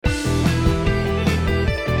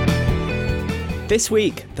This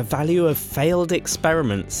week, the value of failed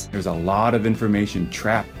experiments. There's a lot of information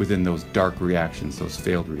trapped within those dark reactions, those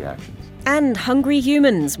failed reactions. And hungry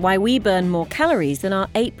humans, why we burn more calories than our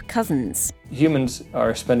ape cousins. Humans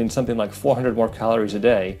are spending something like 400 more calories a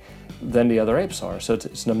day than the other apes are. So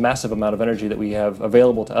it's a massive amount of energy that we have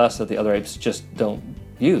available to us that the other apes just don't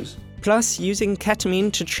use. Plus, using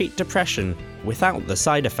ketamine to treat depression without the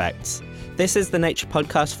side effects. This is the Nature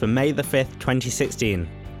Podcast for May the 5th, 2016.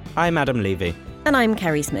 I'm Adam Levy. And I'm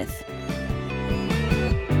Kerry Smith.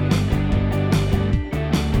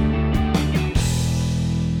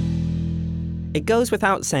 It goes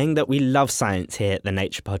without saying that we love science here at the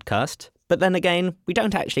Nature Podcast, but then again, we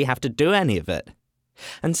don't actually have to do any of it.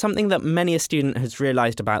 And something that many a student has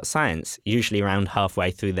realised about science, usually around halfway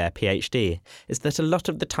through their PhD, is that a lot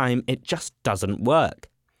of the time it just doesn't work.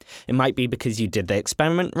 It might be because you did the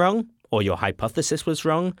experiment wrong, or your hypothesis was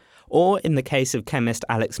wrong, or in the case of chemist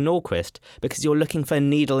Alex Norquist, because you're looking for a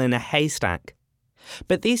needle in a haystack.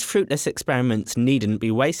 But these fruitless experiments needn't be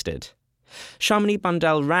wasted. Shamini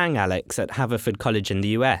Bundell rang Alex at Haverford College in the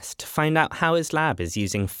US to find out how his lab is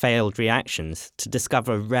using failed reactions to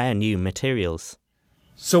discover rare new materials.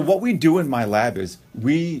 So what we do in my lab is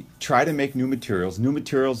we try to make new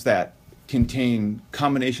materials that contain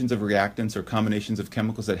combinations of reactants or combinations of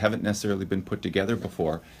chemicals that haven't necessarily been put together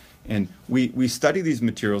before. And we study these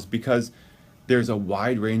materials because there's a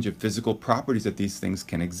wide range of physical properties that these things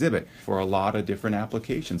can exhibit for a lot of different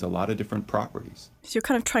applications, a lot of different properties. So you're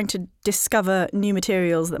kind of trying to discover new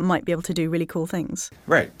materials that might be able to do really cool things.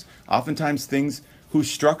 Right. Oftentimes things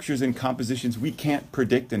whose structures and compositions we can't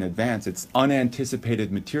predict in advance. It's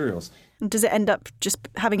unanticipated materials. And does it end up just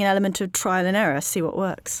having an element of trial and error, see what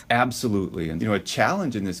works? Absolutely. And a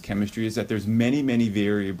challenge in this chemistry is that there's many, many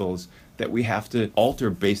variables that we have to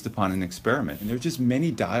alter based upon an experiment. And there's just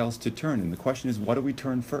many dials to turn. And the question is, what do we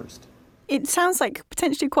turn first? It sounds like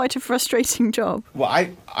potentially quite a frustrating job. Well,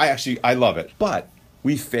 I love it. But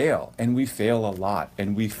we fail, and we fail a lot.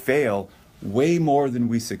 And we fail way more than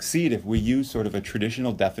we succeed if we use sort of a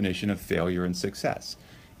traditional definition of failure and success.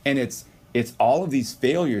 And it's all of these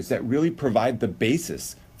failures that really provide the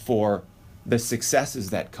basis for the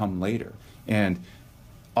successes that come later. And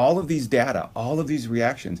all of these data, all of these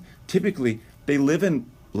reactions, typically they live in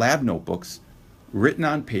lab notebooks, written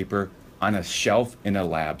on paper, on a shelf in a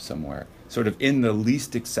lab somewhere, sort of in the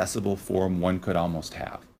least accessible form one could almost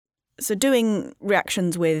have. So doing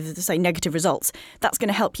reactions with, say, negative results, that's going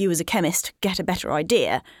to help you as a chemist get a better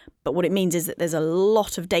idea. But what it means is that there's a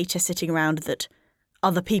lot of data sitting around that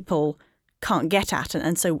other people can't get at.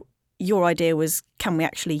 And so your idea was, can we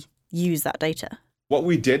actually use that data? What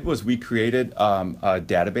we did was we created a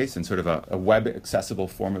database and sort of a web accessible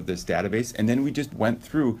form of this database. And then we just went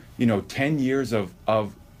through, 10 years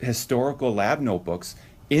of historical lab notebooks,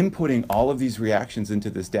 inputting all of these reactions into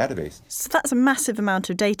this database. So that's a massive amount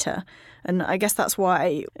of data. And I guess that's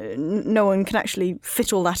why no one can actually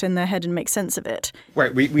fit all that in their head and make sense of it.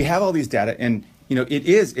 Right. We have all these data and,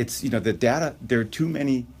 the data, there are too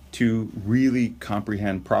many to really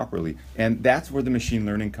comprehend properly. And that's where the machine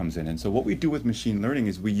learning comes in. And so what we do with machine learning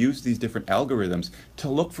is we use these different algorithms to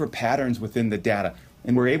look for patterns within the data.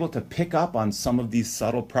 And we're able to pick up on some of these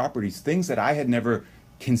subtle properties, things that I had never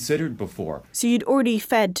considered before. So you'd already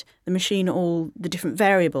fed the machine all the different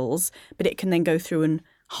variables, but it can then go through and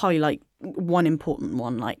highlight one important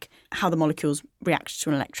one, like how the molecules react to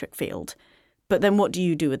an electric field. But then what do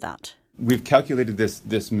you do with that? We've calculated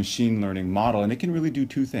this machine learning model, and it can really do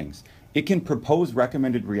two things. It can propose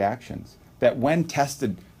recommended reactions that, when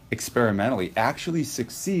tested experimentally, actually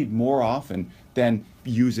succeed more often than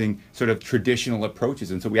using sort of traditional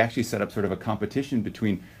approaches. And so we actually set up sort of a competition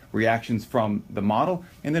between reactions from the model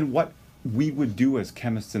and then what we would do as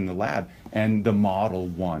chemists in the lab, and the model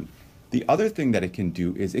won. The other thing that it can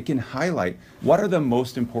do is it can highlight what are the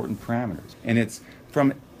most important parameters. And it's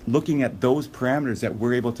from looking at those parameters that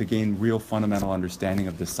we're able to gain real fundamental understanding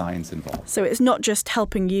of the science involved. So it's not just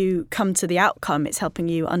helping you come to the outcome, it's helping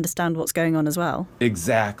you understand what's going on as well.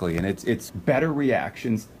 Exactly. And it's better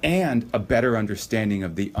reactions and a better understanding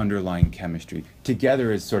of the underlying chemistry.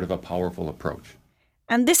 Together is sort of a powerful approach.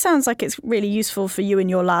 And this sounds like it's really useful for you in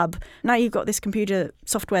your lab. Now you've got this computer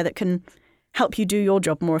software that can help you do your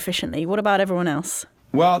job more efficiently. What about everyone else?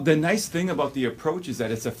 Well, the nice thing about the approach is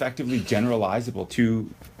that it's effectively generalizable to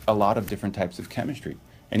a lot of different types of chemistry,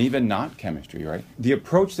 and even not chemistry, right? The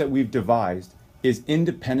approach that we've devised is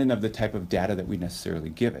independent of the type of data that we necessarily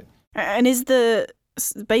give it. And is the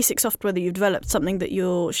basic software that you've developed something that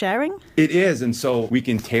you're sharing? It is, and so we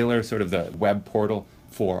can tailor sort of the web portal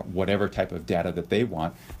for whatever type of data that they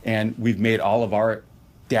want, and we've made all of our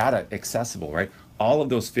data accessible, right? all of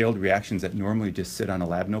those failed reactions that normally just sit on a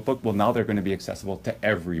lab notebook, well, now they're going to be accessible to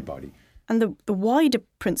everybody. And the wider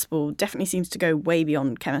principle definitely seems to go way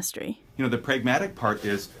beyond chemistry. The pragmatic part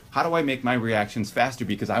is, how do I make my reactions faster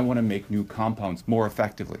because I want to make new compounds more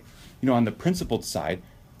effectively? On the principled side,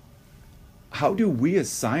 how do we as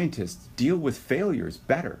scientists deal with failures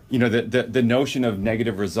better? The notion of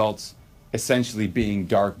negative results essentially being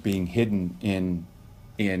dark, being hidden in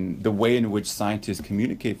the way in which scientists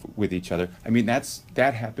communicate with each other.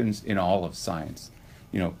 That happens in all of science.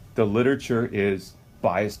 The literature is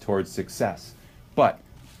biased towards success, but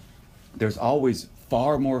there's always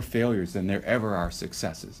far more failures than there ever are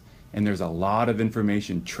successes. And there's a lot of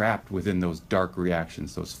information trapped within those dark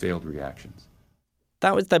reactions, those failed reactions.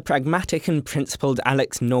 That was the pragmatic and principled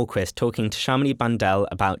Alex Norquist talking to Shamini Bandel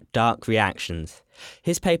about dark reactions.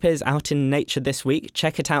 His paper is out in Nature this week.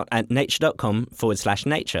 Check it out at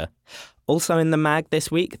nature.com/nature. Also in the mag this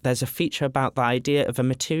week, there's a feature about the idea of a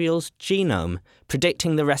material's genome,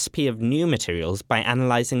 predicting the recipe of new materials by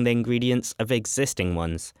analysing the ingredients of existing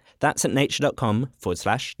ones. That's at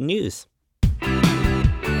nature.com/news.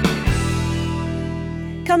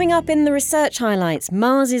 Coming up in the research highlights,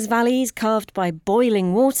 Mars's valleys carved by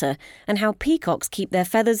boiling water and how peacocks keep their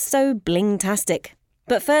feathers so bling-tastic.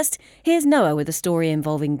 But first, here's Noah with a story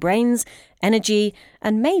involving brains, energy,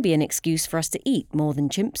 and maybe an excuse for us to eat more than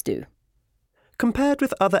chimps do. Compared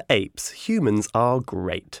with other apes, humans are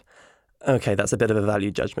great. OK, that's a bit of a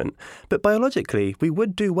value judgment, but biologically, we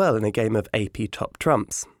would do well in a game of AP Top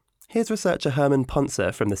Trumps. Here's researcher Herman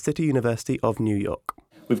Ponzer from the City University of New York.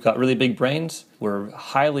 We've got really big brains. We're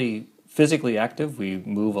highly physically active. We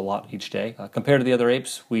move a lot each day. Compared to the other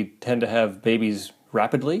apes, we tend to have babies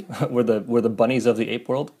rapidly. We're the bunnies of the ape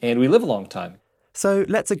world, and we live a long time. So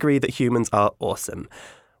let's agree that humans are awesome.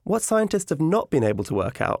 What scientists have not been able to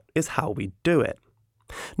work out is how we do it.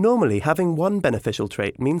 Normally, having one beneficial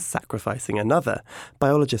trait means sacrificing another.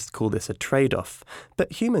 Biologists call this a trade-off,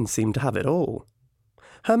 but humans seem to have it all.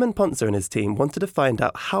 Herman Ponzer and his team wanted to find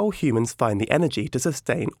out how humans find the energy to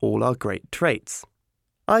sustain all our great traits.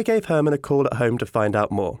 I gave Herman a call at home to find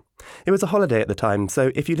out more. It was a holiday at the time,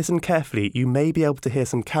 so if you listen carefully, you may be able to hear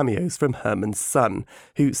some cameos from Herman's son,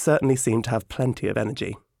 who certainly seemed to have plenty of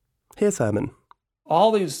energy. Here's Herman.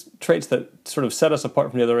 All these traits that sort of set us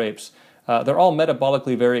apart from the other apes, they're all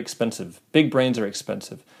metabolically very expensive. Big brains are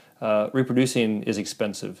expensive. Reproducing is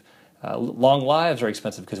expensive. Long lives are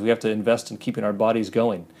expensive because we have to invest in keeping our bodies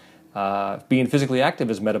going. Being physically active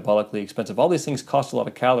is metabolically expensive. All these things cost a lot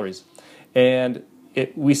of calories. And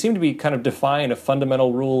we seem to be kind of defying a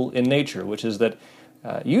fundamental rule in nature, which is that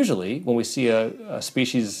usually when we see a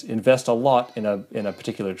species invest a lot in a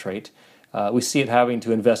particular trait, we see it having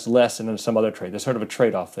to invest less in some other trait. There's sort of a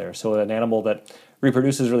trade-off there. So an animal that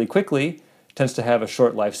reproduces really quickly tends to have a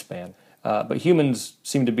short lifespan. But humans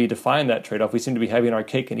seem to be defying that trade-off. We seem to be having our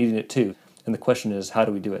cake and eating it too. And the question is, how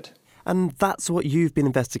do we do it? And that's what you've been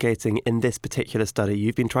investigating in this particular study.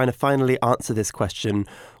 You've been trying to finally answer this question.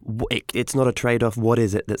 It's not a trade-off. What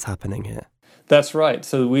is it that's happening here? That's right.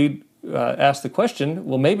 So we asked the question,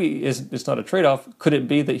 well, maybe it's not a trade-off. Could it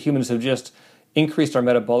be that humans have just increased our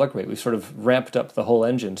metabolic rate? We've sort of ramped up the whole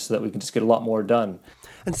engine so that we can just get a lot more done.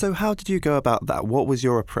 And so how did you go about that? What was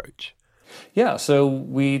your approach? Yeah, so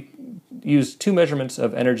we used two measurements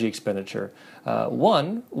of energy expenditure.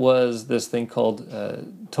 One was this thing called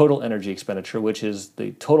total energy expenditure, which is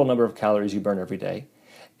the total number of calories you burn every day.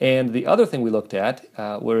 And the other thing we looked at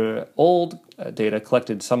were old data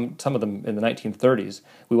collected, some of them in the 1930s.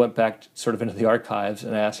 We went back sort of into the archives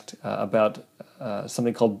and asked about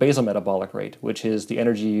something called basal metabolic rate, which is the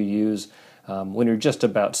energy you use when you're just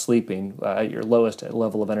about sleeping at your lowest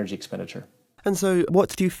level of energy expenditure. And so what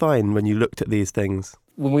did you find when you looked at these things?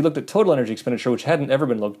 When we looked at total energy expenditure, which hadn't ever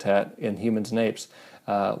been looked at in humans and apes,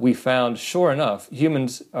 we found, sure enough,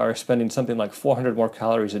 humans are spending something like 400 more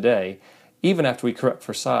calories a day, even after we correct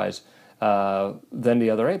for size, than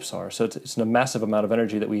the other apes are. So it's a massive amount of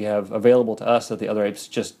energy that we have available to us that the other apes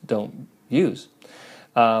just don't use.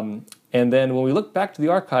 And then when we looked back to the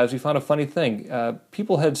archives, we found a funny thing.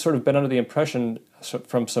 People had sort of been under the impression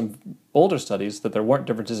from some older studies that there weren't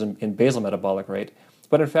differences in basal metabolic rate,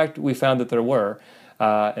 but in fact we found that there were.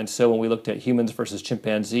 And so when we looked at humans versus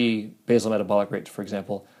chimpanzee basal metabolic rate, for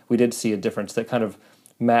example, we did see a difference that kind of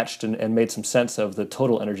matched and made some sense of the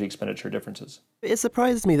total energy expenditure differences. It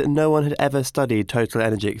surprises me that no one had ever studied total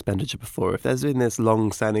energy expenditure before. If there's been this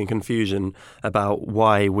long-standing confusion about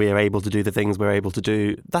why we're able to do the things we're able to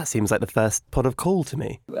do, that seems like the first pot of call to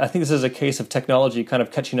me. I think this is a case of technology kind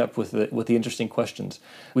of catching up with the interesting questions.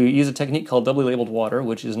 We use a technique called doubly labeled water,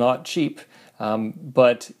 which is not cheap,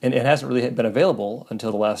 but it hasn't really been available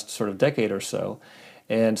until the last sort of decade or so.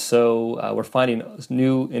 And so we're finding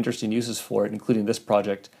new interesting uses for it, including this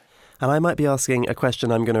project. And I might be asking a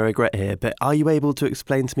question I'm going to regret here, but are you able to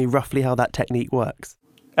explain to me roughly how that technique works?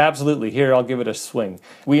 Absolutely. Here, I'll give it a swing.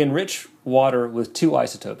 We enrich water with two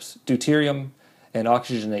isotopes, deuterium and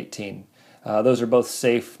oxygen-18. Those are both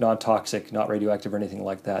safe, non-toxic, not radioactive or anything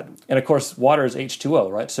like that. And of course, water is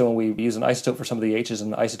H2O, right? So when we use an isotope for some of the H's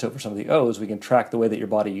and an isotope for some of the O's, we can track the way that your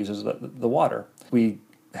body uses the water. We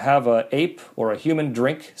have an ape or a human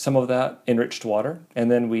drink some of that enriched water, and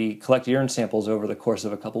then we collect urine samples over the course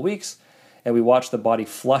of a couple weeks, and we watch the body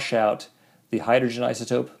flush out the hydrogen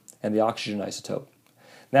isotope and the oxygen isotope.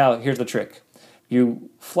 Now, here's the trick. You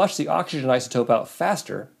flush the oxygen isotope out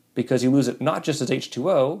faster because you lose it not just as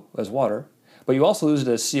H2O, as water, but you also lose it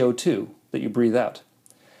as CO2 that you breathe out.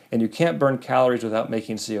 And you can't burn calories without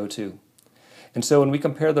making CO2. And so when we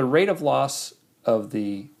compare the rate of loss of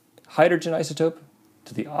the hydrogen isotope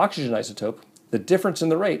to the oxygen isotope, the difference in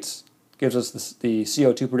the rates gives us the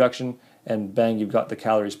CO2 production, and bang, you've got the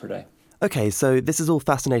calories per day. Okay, so this is all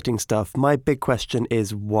fascinating stuff. My big question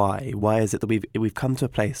is why? Why is it that we've come to a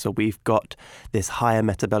place where we've got this higher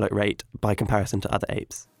metabolic rate by comparison to other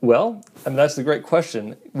apes? Well, that's a great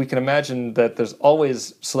question. We can imagine that there's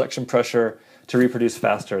always selection pressure to reproduce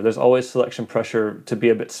faster. There's always selection pressure to be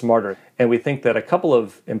a bit smarter. And we think that a couple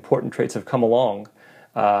of important traits have come along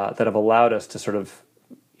that have allowed us to sort of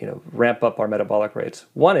ramp up our metabolic rates.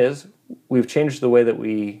 One is we've changed the way that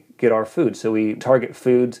we get our food. So we target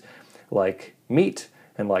foods like meat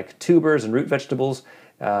and like tubers and root vegetables,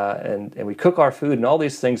 and we cook our food, and all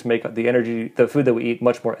these things make the food that we eat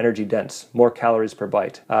much more energy dense, more calories per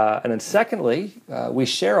bite. And then secondly, we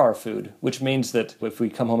share our food, which means that if we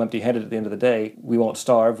come home empty-handed at the end of the day, we won't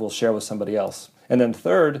starve, we'll share with somebody else. And then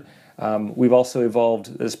third, we've also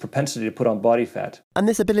evolved this propensity to put on body fat. And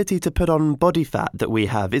this ability to put on body fat that we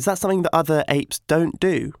have, is that something that other apes don't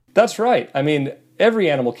do? That's right. I mean,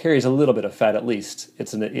 every animal carries a little bit of fat at least.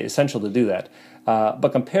 It's essential to do that. But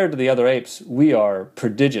compared to the other apes, we are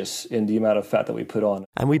prodigious in the amount of fat that we put on.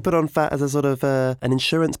 And we put on fat as a sort of an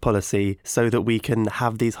insurance policy so that we can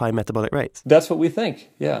have these high metabolic rates? That's what we think.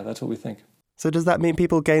 Yeah, that's what we think. So does that mean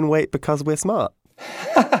people gain weight because we're smart?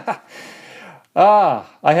 I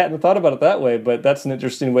hadn't thought about it that way, but that's an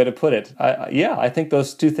interesting way to put it. I think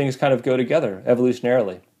those two things kind of go together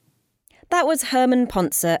evolutionarily. That was Herman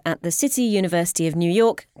Pontzer at the City University of New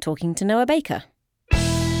York talking to Noah Baker.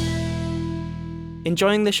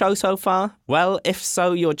 Enjoying the show so far? Well, if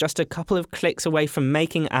so, you're just a couple of clicks away from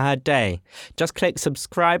making our day. Just click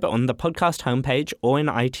subscribe on the podcast homepage or in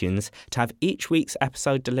iTunes to have each week's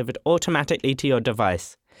episode delivered automatically to your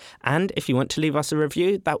device. And if you want to leave us a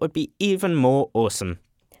review, that would be even more awesome.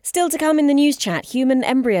 Still to come in the news chat, human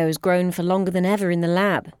embryos grown for longer than ever in the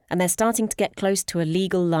lab, and they're starting to get close to a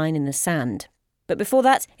legal line in the sand. But before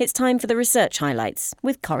that, it's time for the research highlights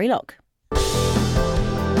with Corrie Locke.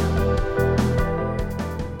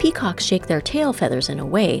 Peacocks shake their tail feathers in a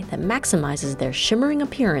way that maximizes their shimmering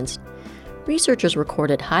appearance. Researchers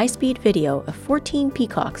recorded high-speed video of 14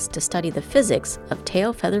 peacocks to study the physics of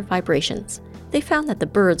tail feather vibrations. They found that the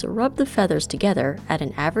birds rub the feathers together at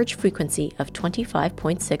an average frequency of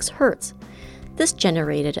 25.6 hertz. This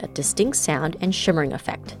generated a distinct sound and shimmering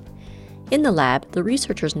effect. In the lab, the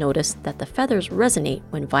researchers noticed that the feathers resonate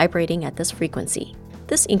when vibrating at this frequency.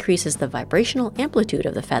 This increases the vibrational amplitude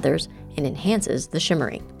of the feathers and enhances the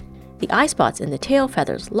shimmering. The eye spots in the tail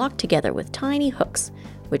feathers lock together with tiny hooks,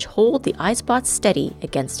 which hold the eye spots steady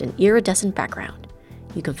against an iridescent background.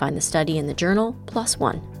 You can find the study in the journal PLOS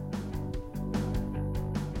ONE.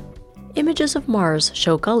 Images of Mars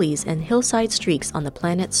show gullies and hillside streaks on the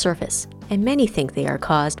planet's surface, and many think they are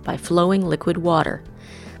caused by flowing liquid water.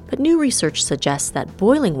 But new research suggests that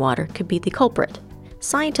boiling water could be the culprit.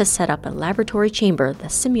 Scientists set up a laboratory chamber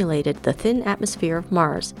that simulated the thin atmosphere of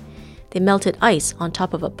Mars. They melted ice on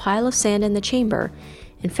top of a pile of sand in the chamber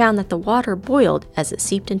and found that the water boiled as it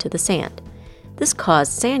seeped into the sand. This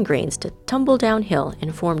caused sand grains to tumble downhill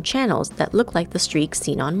and form channels that look like the streaks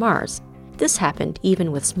seen on Mars. This happened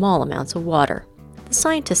even with small amounts of water. The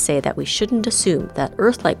scientists say that we shouldn't assume that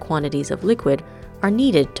Earth-like quantities of liquid are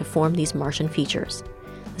needed to form these Martian features.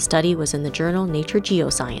 The study was in the journal Nature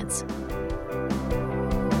Geoscience.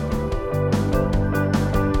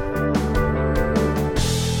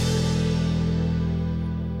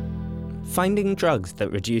 Finding drugs that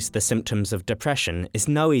reduce the symptoms of depression is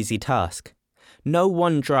no easy task. No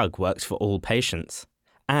one drug works for all patients.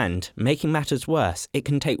 And, making matters worse, it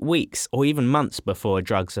can take weeks or even months before a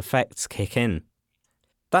drug's effects kick in.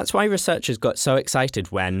 That's why researchers got so excited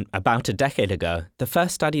when, about a decade ago, the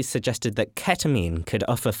first studies suggested that ketamine could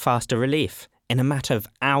offer faster relief in a matter of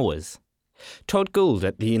hours. Todd Gould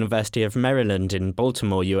at the University of Maryland in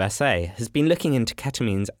Baltimore, USA, has been looking into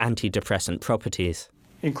ketamine's antidepressant properties.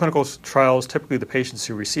 In clinical trials, typically the patients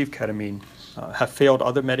who receive ketamine have failed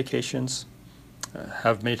other medications,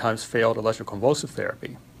 have many times failed electroconvulsive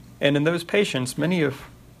therapy. And in those patients, many of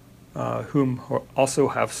whom also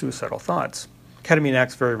have suicidal thoughts, ketamine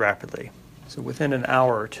acts very rapidly. So within an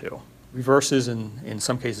hour or two, reverses and in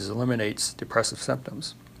some cases eliminates depressive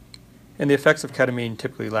symptoms. And the effects of ketamine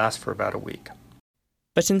typically last for about a week.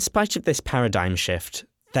 But in spite of this paradigm shift,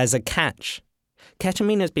 there's a catch.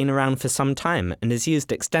 Ketamine has been around for some time and is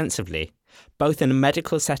used extensively, both in a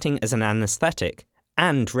medical setting as an anesthetic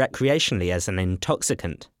and recreationally as an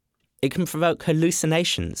intoxicant. It can provoke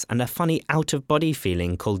hallucinations and a funny out-of-body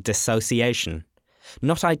feeling called dissociation.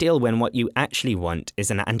 Not ideal when what you actually want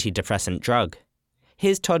is an antidepressant drug.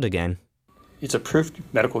 Here's Todd again. It's approved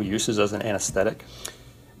medical uses as an anesthetic,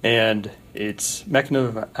 and its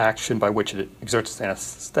mechanism of action by which it exerts its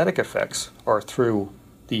anesthetic effects are through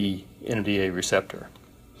the NMDA receptor.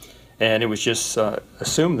 And it was just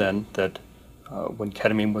assumed then that when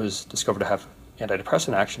ketamine was discovered to have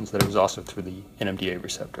antidepressant actions, that it was also through the NMDA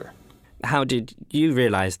receptor. How did you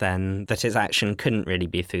realize then that its action couldn't really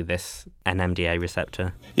be through this NMDA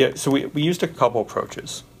receptor? Yeah, so we used a couple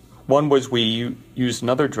approaches. One was we used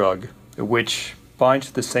another drug which binds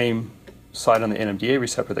to the same site on the NMDA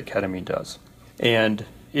receptor that ketamine does. And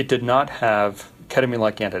it did not have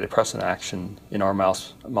ketamine-like antidepressant action in our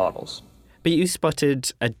mouse models. But you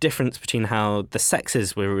spotted a difference between how the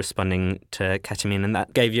sexes were responding to ketamine, and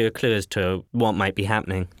that gave you a clue as to what might be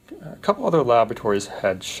happening. A couple other laboratories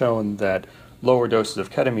had shown that lower doses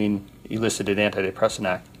of ketamine elicited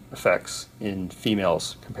antidepressant effects in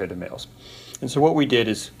females compared to males. And so what we did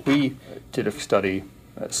is we did a study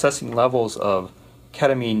assessing levels of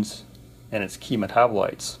ketamines and its key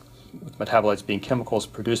metabolites, with metabolites being chemicals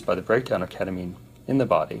produced by the breakdown of ketamine in the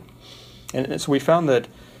body. And so we found that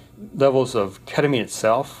levels of ketamine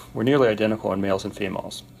itself were nearly identical in males and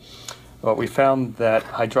females. But we found that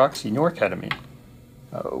hydroxynorketamine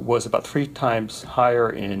was about 3 times higher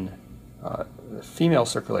in the female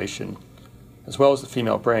circulation as well as the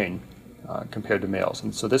female brain compared to males.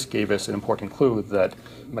 And so this gave us an important clue that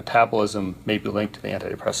metabolism may be linked to the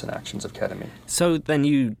antidepressant actions of ketamine. So then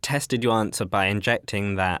you tested your answer by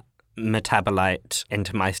injecting that metabolite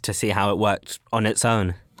into mice to see how it worked on its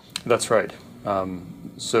own? That's right.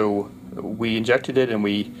 So we injected it and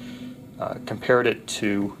we compared it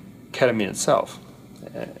to ketamine itself.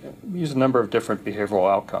 We used a number of different behavioral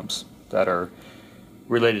outcomes that are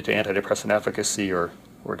related to antidepressant efficacy or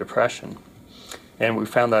depression. And we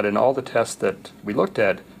found that in all the tests that we looked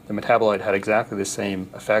at, the metabolite had exactly the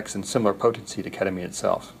same effects and similar potency to ketamine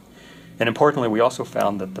itself. And importantly, we also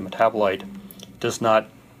found that the metabolite does not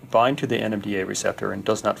bind to the NMDA receptor and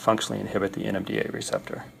does not functionally inhibit the NMDA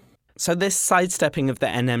receptor. So this sidestepping of the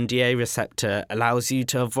NMDA receptor allows you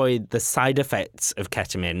to avoid the side effects of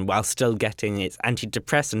ketamine while still getting its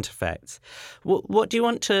antidepressant effects. What do you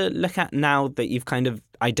want to look at now that you've kind of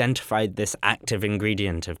identified this active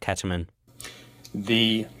ingredient of ketamine?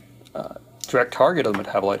 The direct target of the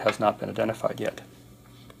metabolite has not been identified yet.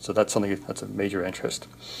 So that's something that's of major interest.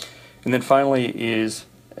 And then finally is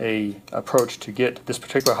an approach to get this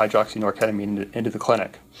particular hydroxynorketamine into the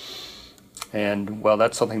clinic. And while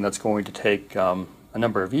that's something that's going to take a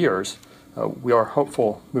number of years, we are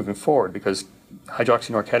hopeful moving forward because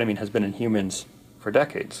hydroxynorketamine has been in humans for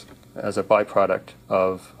decades as a byproduct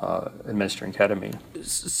of administering ketamine.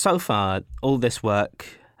 So far, all this work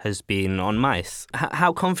has been on mice.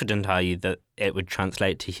 How confident are you that it would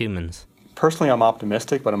translate to humans? Personally, I'm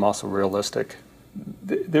optimistic, but I'm also realistic.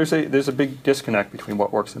 There's a big disconnect between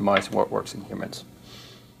what works in mice and what works in humans.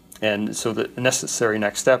 And so the necessary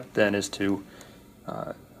next step then is to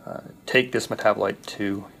take this metabolite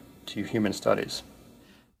to human studies.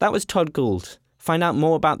 That was Todd Gould. Find out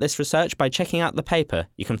more about this research by checking out the paper.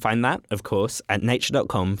 You can find that, of course, at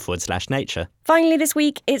nature.com/nature. Finally this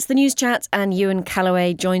week, it's the News Chat and Ewan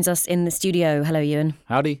Calloway joins us in the studio. Hello, Ewan.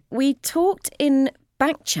 Howdy. We talked in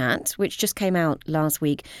Backchat, which just came out last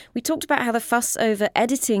week, we talked about how the fuss over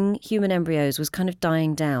editing human embryos was kind of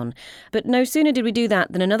dying down. But no sooner did we do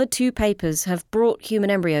that than another 2 papers have brought human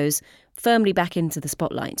embryos firmly back into the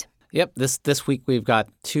spotlight. Yep, this week we've got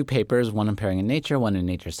 2 papers, one appearing in Nature, one in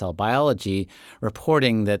Nature Cell Biology,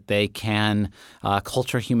 reporting that they can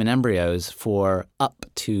culture human embryos for up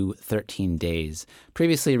to 13 days.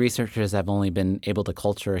 Previously, researchers have only been able to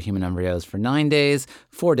culture human embryos for 9 days.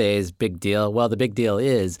 4 days, big deal. Well, the big deal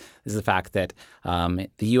is the fact that the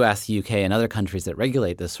US, UK, and other countries that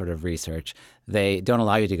regulate this sort of research, they don't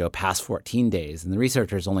allow you to go past 14 days. And the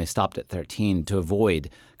researchers only stopped at 13 to avoid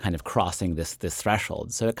kind of crossing this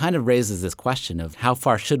threshold. So it kind of raises this question of how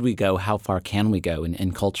far should we go, how far can we go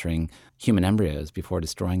in culturing human embryos before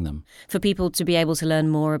destroying them? For people to be able to learn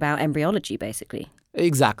more about embryology, basically.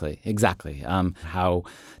 Exactly. How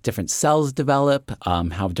different cells develop,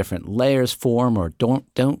 how different layers form or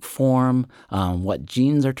don't form, what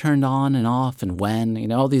genes are turned on and off and when,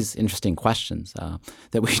 all these interesting questions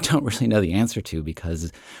that we don't really know the answer to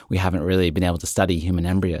because we haven't really been able to study human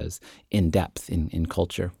embryos in depth in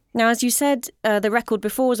culture. Now, as you said, the record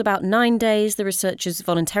before was about 9 days. The researchers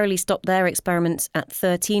voluntarily stopped their experiments at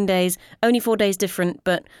 13 days, only 4 days different.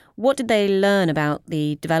 But what did they learn about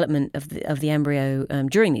the development of the embryo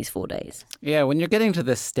during these 4 days? Yeah, when you're getting to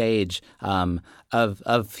this stage of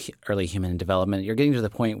early human development, you're getting to the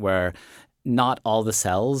point where not all the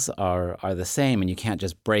cells are the same, and you can't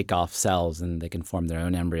just break off cells and they can form their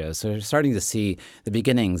own embryos. So you're starting to see the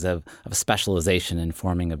beginnings of specialization and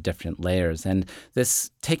forming of different layers. And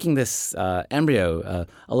taking this embryo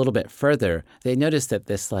a little bit further, they noticed that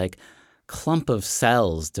this clump of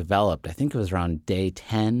cells developed. I think it was around day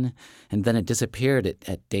 10, and then it disappeared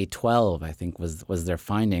at day 12, I think was their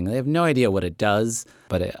finding. They have no idea what it does,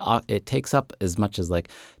 but it takes up as much as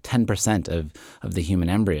 10% of the human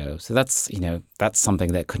embryo. So that's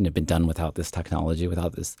something that couldn't have been done without this technology,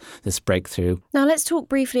 without this breakthrough. Now let's talk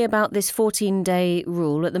briefly about this 14-day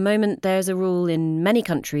rule. At the moment, there's a rule in many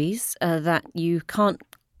countries that you can't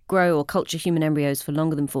grow or culture human embryos for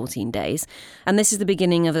longer than 14 days. And this is the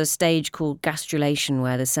beginning of a stage called gastrulation,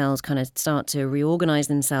 where the cells kind of start to reorganize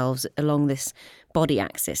themselves along this body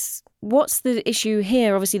axis. What's the issue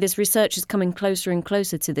here? Obviously, this research is coming closer and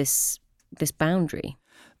closer to this boundary.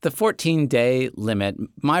 The 14-day limit,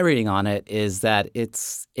 my reading on it is that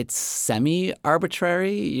it's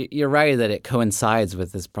semi-arbitrary. You're right that it coincides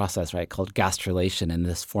with this process, right, called gastrulation and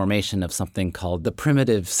this formation of something called the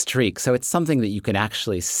primitive streak. So it's something that you can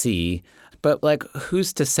actually see. But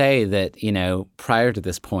who's to say that, prior to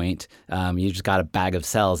this point, you just got a bag of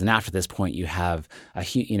cells, and after this point you have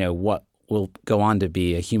what will go on to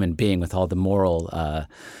be a human being with all the moral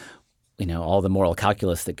all the moral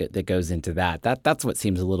calculus that goes into that. That's what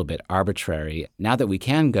seems a little bit arbitrary. Now that we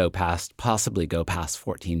can possibly go past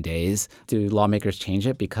 14 days, do lawmakers change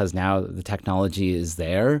it because now the technology is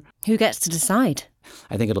there? Who gets to decide?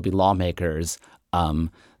 I think it'll be lawmakers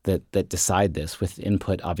that decide this, with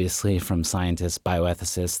input, obviously, from scientists,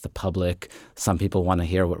 bioethicists, the public. Some people want to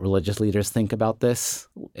hear what religious leaders think about this.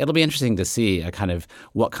 It'll be interesting to see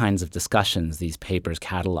what kinds of discussions these papers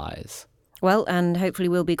catalyze. Well, and hopefully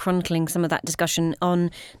we'll be chronicling some of that discussion on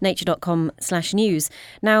nature.com/news.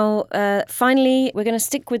 Now, finally, we're going to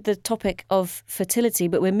stick with the topic of fertility,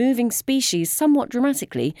 but we're moving species somewhat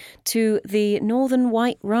dramatically to the northern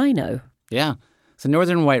white rhino. Yeah. So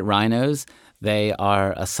northern white rhinos, they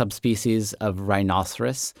are a subspecies of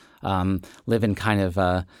rhinoceros, live in kind of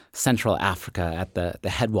central Africa at the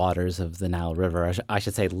headwaters of the Nile River. I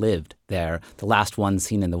should say lived there. The last one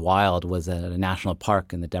seen in the wild was at a national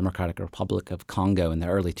park in the Democratic Republic of Congo in the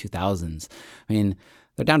early 2000s. I mean,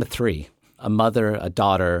 they're down to 3, a mother, a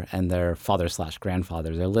daughter, and their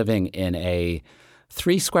father/grandfather. They're living in a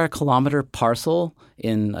 3 square kilometer parcel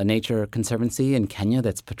in a nature conservancy in Kenya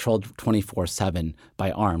that's patrolled 24/7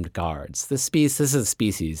 by armed guards. This is a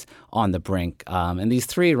species on the brink. And these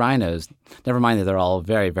 3 rhinos, never mind that they're all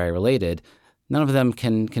very, very related, none of them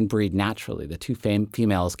can breed naturally. The 2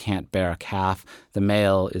 females can't bear a calf. The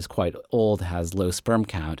male is quite old, has low sperm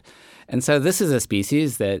count. And so this is a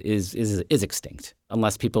species that is extinct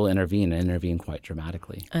unless people intervene quite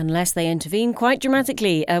dramatically. Unless they intervene quite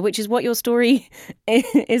dramatically, which is what your story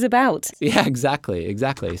is about. Yeah,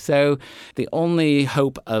 exactly. So the only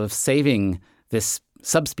hope of saving this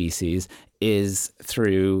subspecies is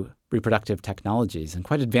through reproductive technologies, and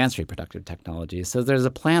quite advanced reproductive technologies. So there's a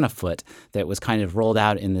plan afoot that was kind of rolled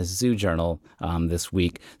out in this zoo journal this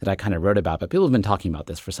week that I kind of wrote about, but people have been talking about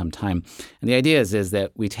this for some time. And the idea is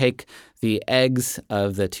that we take the eggs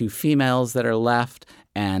of the 2 females that are left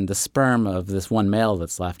and the sperm of this one male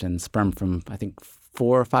that's left, and sperm from, I think,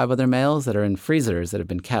 4 or 5 other males that are in freezers that have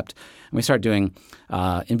been kept. And we start doing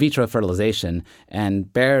in vitro fertilization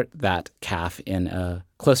and bear that calf in a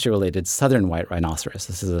closely related southern white rhinoceros.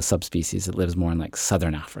 This is a subspecies that lives more in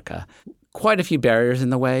southern Africa. Quite a few barriers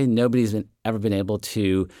in the way. Nobody's ever been able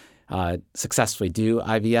to successfully do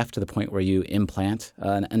IVF to the point where you implant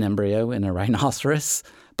an embryo in a rhinoceros.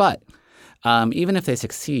 But even if they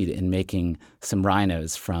succeed in making some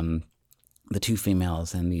rhinos from the two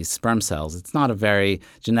females and these sperm cells, it's not a very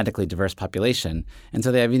genetically diverse population. And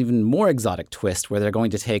so they have an even more exotic twist where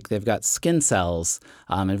they've got skin cells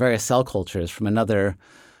and various cell cultures from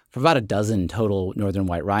about a dozen total northern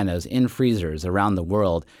white rhinos in freezers around the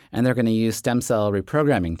world. And they're going to use stem cell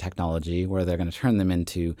reprogramming technology where they're going to turn them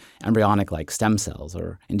into embryonic-like stem cells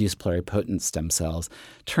or induced pluripotent stem cells,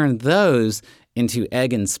 turn those into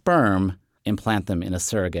egg and sperm, implant them in a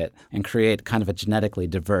surrogate, and create kind of a genetically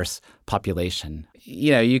diverse population.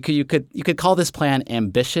 You could call this plan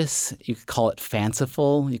ambitious. You could call it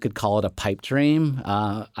fanciful. You could call it a pipe dream.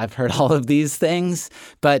 I've heard all of these things,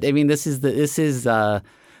 but I mean, this is the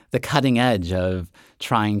cutting edge of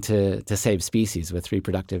trying to save species with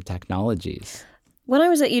reproductive technologies. When I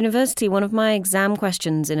was at university, one of my exam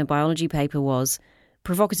questions in a biology paper was,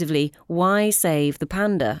 provocatively, why save the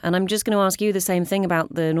panda? And I'm just going to ask you the same thing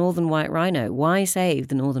about the northern white rhino. Why save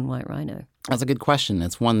the northern white rhino? That's a good question.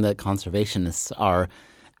 It's one that conservationists are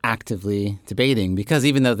actively debating because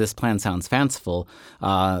even though this plan sounds fanciful,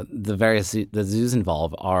 the zoos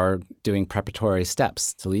involved are doing preparatory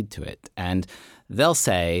steps to lead to it. And they'll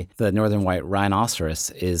say the northern white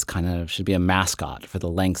rhinoceros should be a mascot for the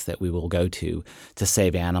lengths that we will go to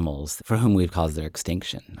save animals for whom we've caused their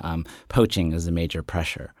extinction. Poaching is a major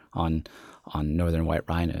pressure on northern white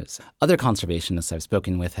rhinos. Other conservationists I've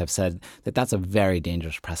spoken with have said that that's a very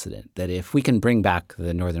dangerous precedent, that if we can bring back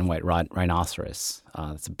the northern white rhinoceros,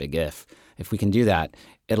 that's a big if we can do that,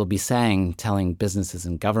 it'll be telling businesses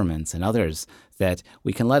and governments and others that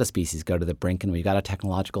we can let a species go to the brink and we've got a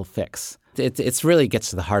technological fix. It really gets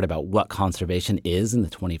to the heart about what conservation is in the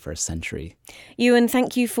 21st century. Ewan,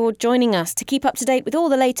 thank you for joining us. To keep up to date with all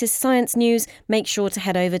the latest science news, make sure to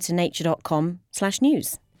head over to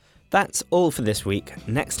nature.com/news. That's all for this week.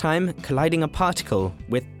 Next time, colliding a particle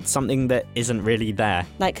with something that isn't really there.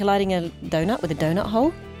 Like colliding a donut with a donut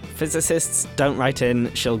hole? Physicists, don't write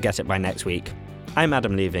in. She'll get it by next week. I'm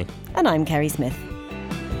Adam Levy. And I'm Kerry Smith.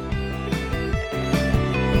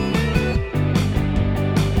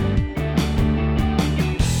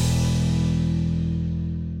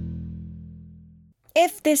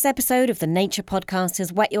 If this episode of the Nature Podcast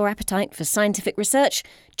has whet your appetite for scientific research,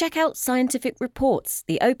 check out Scientific Reports,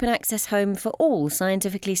 the open access home for all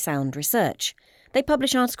scientifically sound research. They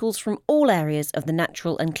publish articles from all areas of the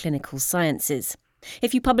natural and clinical sciences.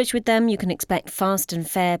 If you publish with them, you can expect fast and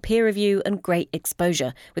fair peer review and great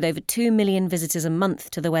exposure, with over 2 million visitors a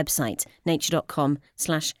month to the website,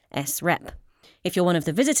 nature.com/srep. If you're one of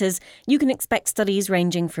the visitors, you can expect studies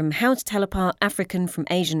ranging from how to tell apart African from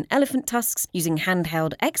Asian elephant tusks using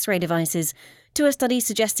handheld X-ray devices to a study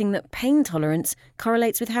suggesting that pain tolerance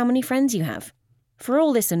correlates with how many friends you have. For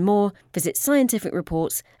all this and more, visit Scientific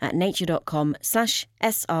Reports at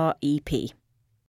nature.com/SREP.